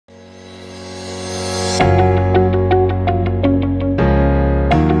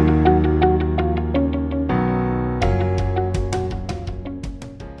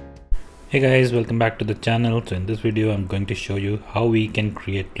Guys, welcome back to the channel. So in this video I'm going to show you how we can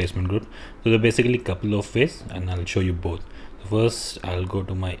create placement group. So there are basically a couple of ways and I'll show you both. So first I'll go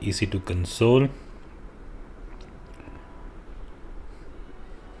to my EC2 console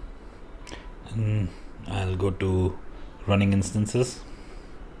and I'll go to running instances.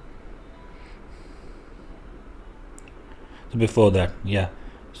 So before that,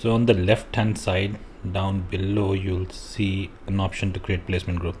 so on the left hand side down below you'll see an option to create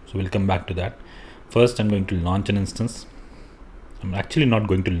placement group. So we'll come back to that. First I'm going to launch an instance. I'm actually not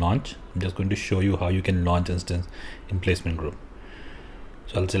going to launch, I'm just going to show you how you can launch instance in placement group.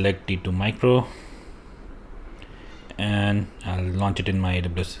 So I'll select T2 micro and I'll launch it in my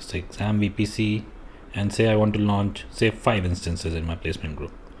AWS exam VPC and say I want to launch 5 instances in my placement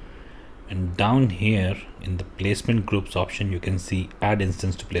group. And down here in the placement groups option you can see add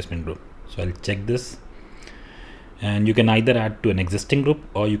instance to placement group. So I'll check this and you can either add to an existing group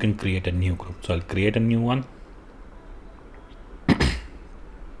or you can create a new group. So I'll create a new one.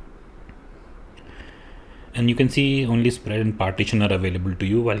 And you can see only spread and partition are available to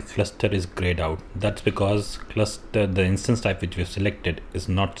you while cluster is grayed out. That's because cluster, the instance type which we've selected, is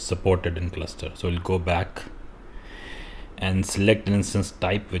not supported in cluster. So we'll go back and select an instance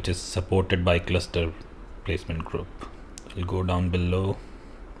type which is supported by cluster placement group. I'll go down below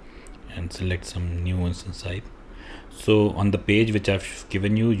and select some new instance type. So on the page which I've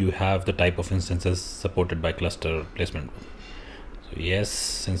given you, you have the type of instances supported by cluster placement group. So yes,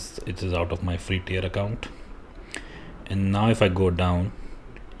 since it is out of my free tier account. And now if I go down,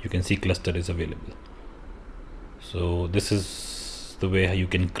 you can see cluster is available. So this is the way how you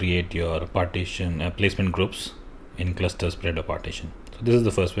can create your partition placement groups in cluster, spread, or partition. So this is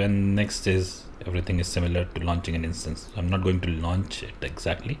the first way, and next is everything is similar to launching an instance. I'm not going to launch it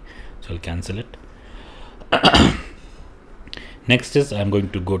exactly, so I'll cancel it. Next is I'm going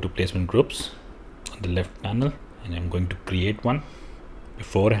to go to placement groups on the left panel and I'm going to create one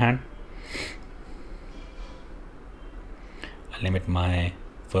beforehand. I'll name it my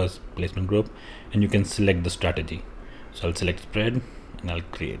first placement group and you can select the strategy. So I'll select spread and I'll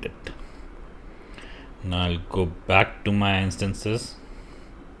create it. Now I'll go back to my instances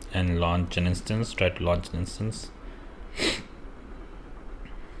and launch an instance, try to launch an instance.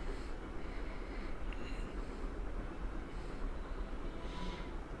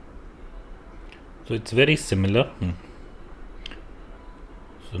 So it's very similar.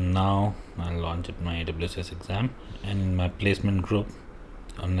 So now I'll launch it my AWS exam, and in my placement group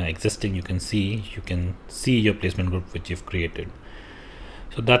on the existing you can see your placement group which you've created.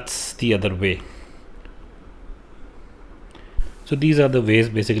 So that's the other way. So these are the ways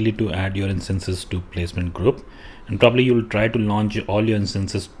basically to add your instances to placement group, and probably you'll try to launch all your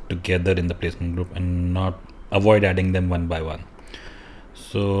instances together in the placement group and not avoid adding them one by one.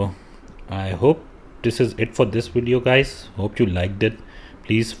 So I hope this is it for this video, guys. Hope you liked it.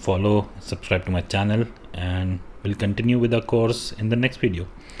 Please follow, subscribe to my channel, and we'll continue with our course in the next video.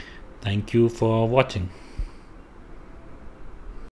 Thank you for watching.